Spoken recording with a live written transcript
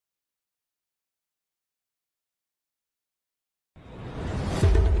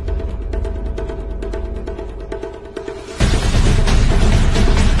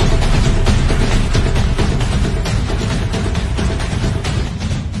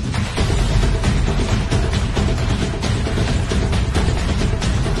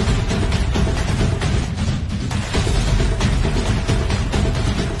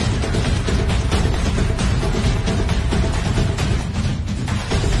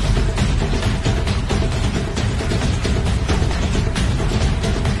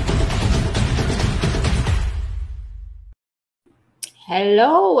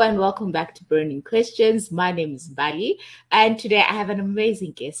Hello and welcome back to Burning Questions. My name is Bali, and today I have an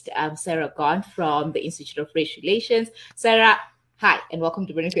amazing guest, Sarah Gaunt from the Institute of Race Relations. Sarah, hi, and welcome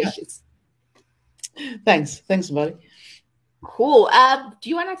to Burning Questions. Thanks, Bali. Cool. Do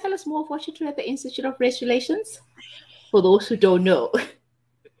you want to tell us more of what you do at the Institute of Race Relations? For those who don't know.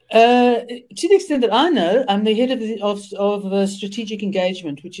 To the extent that I know, I'm the head of strategic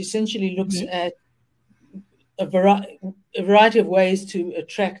engagement, which essentially looks at a variety of ways to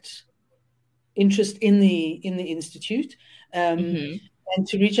attract interest in the institute, and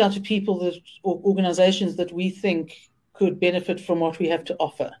to reach out to people or organizations that we think could benefit from what we have to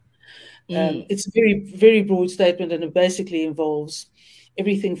offer. It's a very, very broad statement, and it basically involves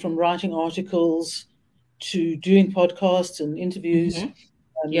everything from writing articles to doing podcasts and interviews,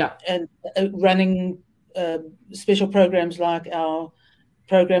 and running special programs like our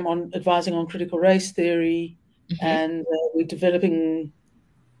program on advising on critical race theory, and we're developing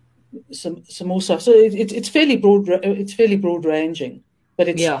some more stuff. So it's fairly broad. It's fairly broad ranging, but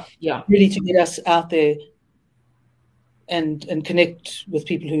it's really to get us out there and connect with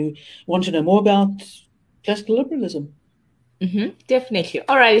people who want to know more about classical liberalism. Definitely.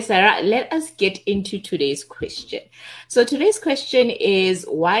 All right, Sarah, let us get into today's question. So today's question is,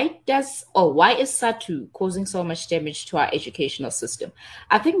 why is SADTU causing so much damage to our educational system?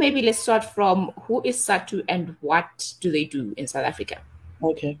 I think maybe let's start from who is SADTU and what do they do in South Africa?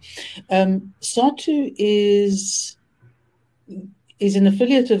 Okay. SADTU is an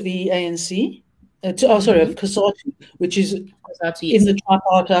affiliate of the ANC. Of COSATU, which is in the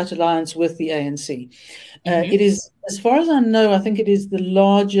Tripartite Alliance with the ANC. It is, as far as I know, I think it is the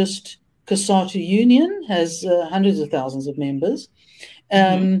largest COSATU union, has hundreds of thousands of members.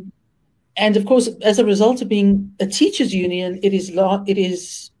 And of course, as a result of being a teachers' union, it is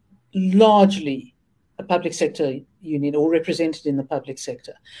largely a public sector union, or represented in the public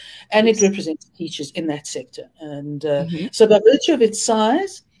sector. And it represents teachers in that sector. And so by virtue of its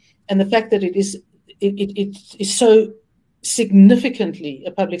size and the fact that it is so significantly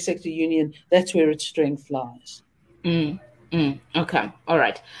a public sector union, that's where its strength lies. Okay, all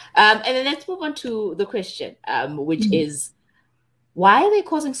right. And then let's move on to the question, which is, why are they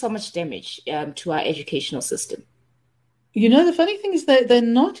causing so much damage to our educational system? You know, the funny thing is that they're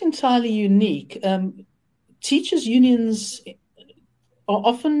not entirely unique. Teachers' unions are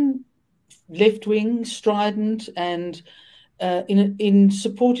often left-wing, strident, and in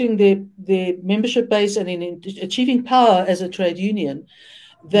supporting their membership base and in achieving power as a trade union,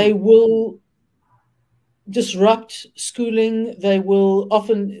 they will disrupt schooling. They will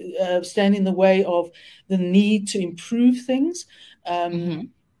often stand in the way of the need to improve things. And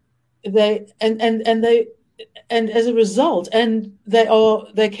as a result,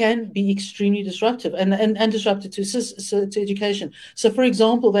 they can be extremely disruptive and disruptive to education. So, for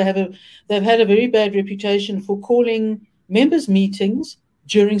example, they've had a very bad reputation for calling members' meetings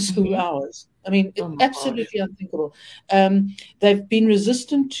during school hours. I mean, absolutely unthinkable. They've been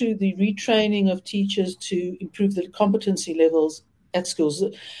resistant to the retraining of teachers to improve the competency levels at schools.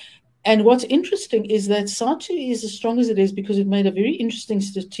 And what's interesting is that SADTU is as strong as it is because it made a very interesting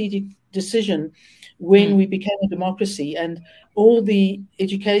strategic decision when we became a democracy, and all the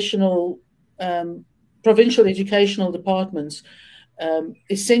provincial educational departments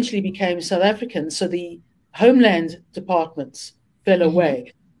essentially became South African. So the homeland departments fell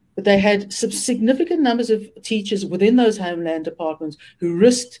away. But they had some significant numbers of teachers within those homeland departments who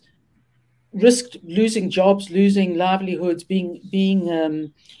risked losing jobs, losing livelihoods,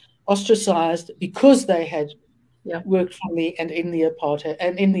 being ostracized because they had worked from in the apartheid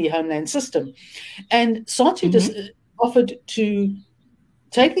and in the homeland system. And SADTU offered to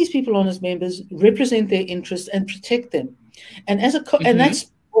take these people on as members, represent their interests, and protect them. And and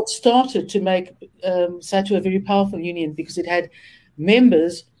that's what started to make SADTU a very powerful union, because it had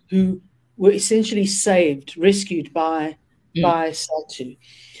members who were essentially rescued by SADTU.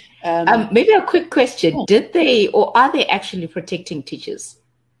 Maybe a quick question. Did they, or are they actually protecting teachers?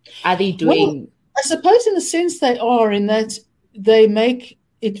 Are they doing... Well, I suppose in a sense they are, in that they make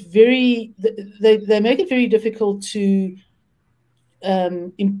it very difficult to...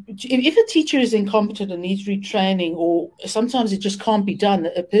 if a teacher is incompetent and needs retraining, or sometimes it just can't be done,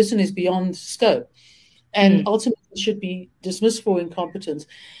 a person is beyond scope and ultimately should be dismissed for incompetence,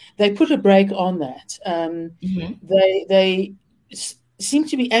 they put a brake on that. They seem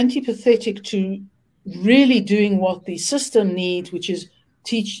to be antipathetic to really doing what the system needs, which is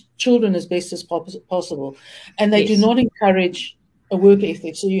teach children as best as possible. And they do not encourage a work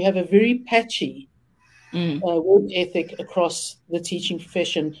ethic. So you have a very patchy work ethic across the teaching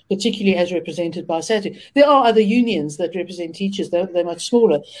profession, particularly as represented by SATU. There are other unions that represent teachers; they're much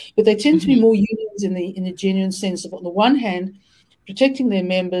smaller, but they tend to be more unions in the genuine sense of, on the one hand, protecting their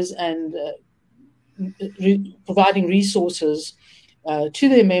members and providing resources to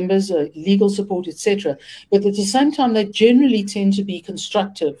their members, legal support, etc. But at the same time, they generally tend to be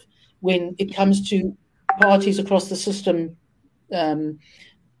constructive when it comes to parties across the system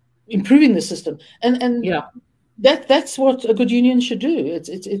improving the system, and that's what a good union should do.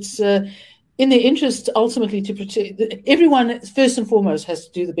 It's in their interest ultimately to protect everyone. First and foremost, has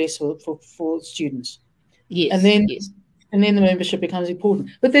to do the best for students. Yes, and then the membership becomes important.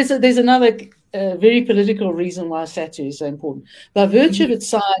 But there's another very political reason why SATU is so important. By virtue of its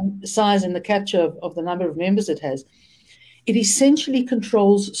size and the capture of the number of members it has, it essentially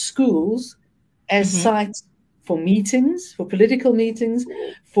controls schools as sites for meetings, for political meetings,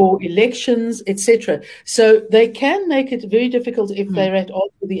 for elections, etc. So they can make it very difficult if they're at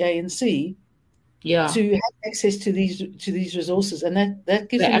odds with the ANC to have access to these resources, and that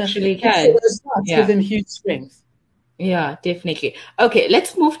gives them give them huge strength. Yeah, definitely. Okay,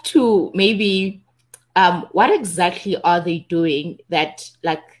 let's move to maybe what exactly are they doing that,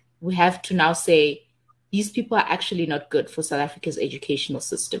 like, we have to now say these people are actually not good for South Africa's educational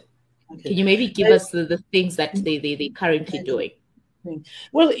system? Okay. Can you maybe give us the things that they're currently doing?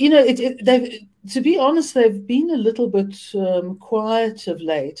 Well, to be honest, they've been a little bit quiet of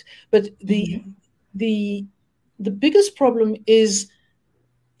late. But the biggest problem is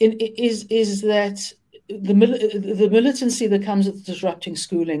that the militancy that comes with disrupting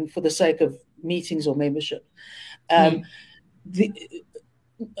schooling for the sake of meetings or membership.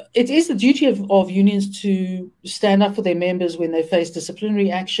 It is the duty of unions to stand up for their members when they face disciplinary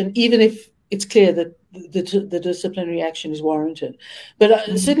action, even if it's clear that the disciplinary action is warranted. But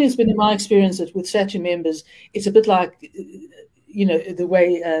certainly it's been in my experience that with SATU members, it's a bit like, the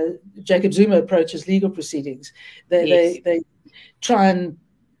way Jacob Zuma approaches legal proceedings. They try and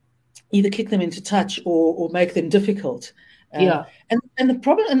either kick them into touch or make them difficult. And the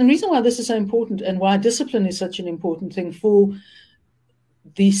problem, and the reason why this is so important and why discipline is such an important thing for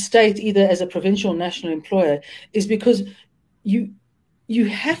the state, either as a provincial or national employer, is because you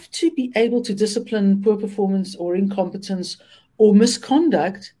have to be able to discipline poor performance or incompetence or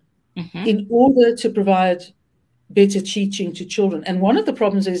misconduct in order to provide better teaching to children. And one of the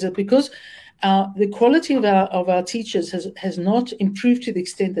problems is that because the quality of our teachers has not improved to the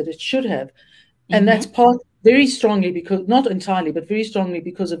extent that it should have, and that's very strongly because, not entirely, but very strongly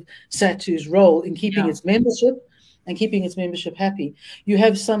because of SATU's role in keeping its membership and keeping its membership happy. You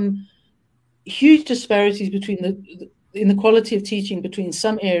have some huge disparities in the quality of teaching between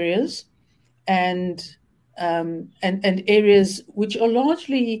some areas and areas which are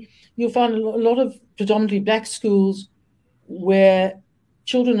largely, you'll find a lot of predominantly black schools where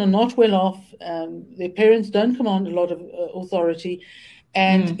children are not well off, their parents don't command a lot of authority,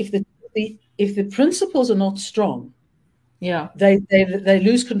 and if the principals are not strong, they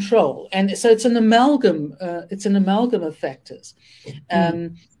lose control, and so it's an amalgam. It's an amalgam of factors,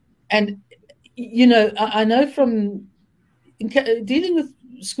 and I know from dealing with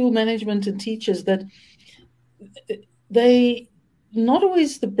school management and teachers that they not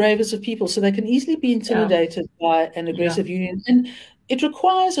always the bravest of people, so they can easily be intimidated by an aggressive union, and it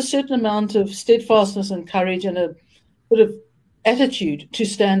requires a certain amount of steadfastness and courage and a bit of attitude to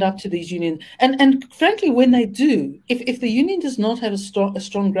stand up to these unions. And frankly, when they do, if the union does not have a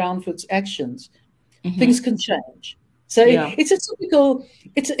strong ground for its actions, things can change. So it's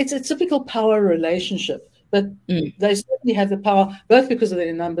a typical power relationship, but they certainly have the power both because of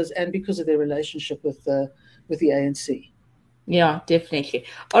their numbers and because of their relationship with the ANC. Yeah, definitely.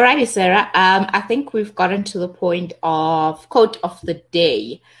 Alrighty, Sarah. I think we've gotten to the point of quote of the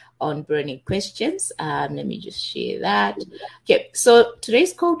day on burning questions. Let me just share that. Okay, so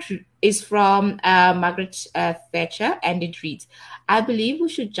today's quote is from Margaret Thatcher, and it reads, "I believe we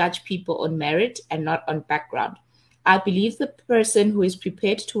should judge people on merit and not on background. I believe the person who is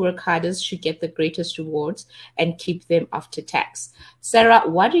prepared to work hardest should get the greatest rewards and keep them after tax." Sarah,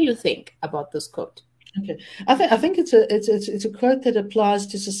 what do you think about this quote? Okay, I think it's a quote that applies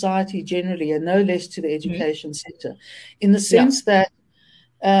to society generally, and no less to the education sector, in the sense that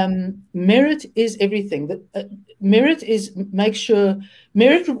merit is everything. That merit is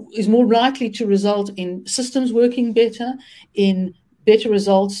more likely to result in systems working better, in better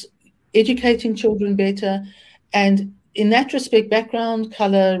results, educating children better, and in that respect, background,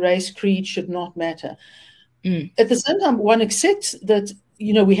 color, race, creed should not matter. At the same time, one accepts that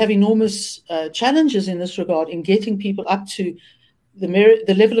we have enormous challenges in this regard in getting people up to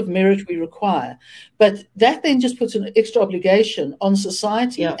the level of merit we require. But that then just puts an extra obligation on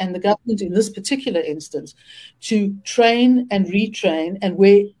society and the government in this particular instance to train and retrain, and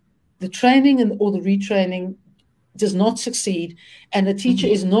where the training or the retraining does not succeed and the teacher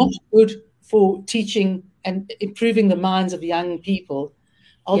is not good for teaching and improving the minds of young people,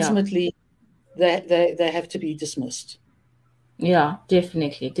 ultimately they have to be dismissed. Yeah,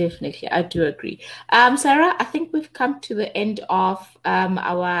 definitely. I do agree. Sarah, I think we've come to the end of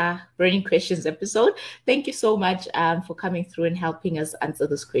our Burning Questions episode. Thank you so much for coming through and helping us answer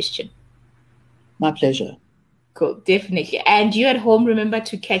this question. My pleasure. Cool, definitely. And you at home, remember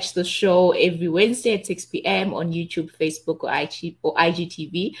to catch the show every Wednesday at 6 p.m. on YouTube, Facebook, or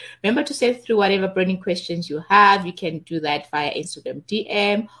IGTV. Remember to send through whatever burning questions you have. You can do that via Instagram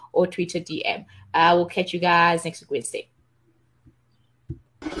DM or Twitter DM. We'll catch you guys next week, Wednesday.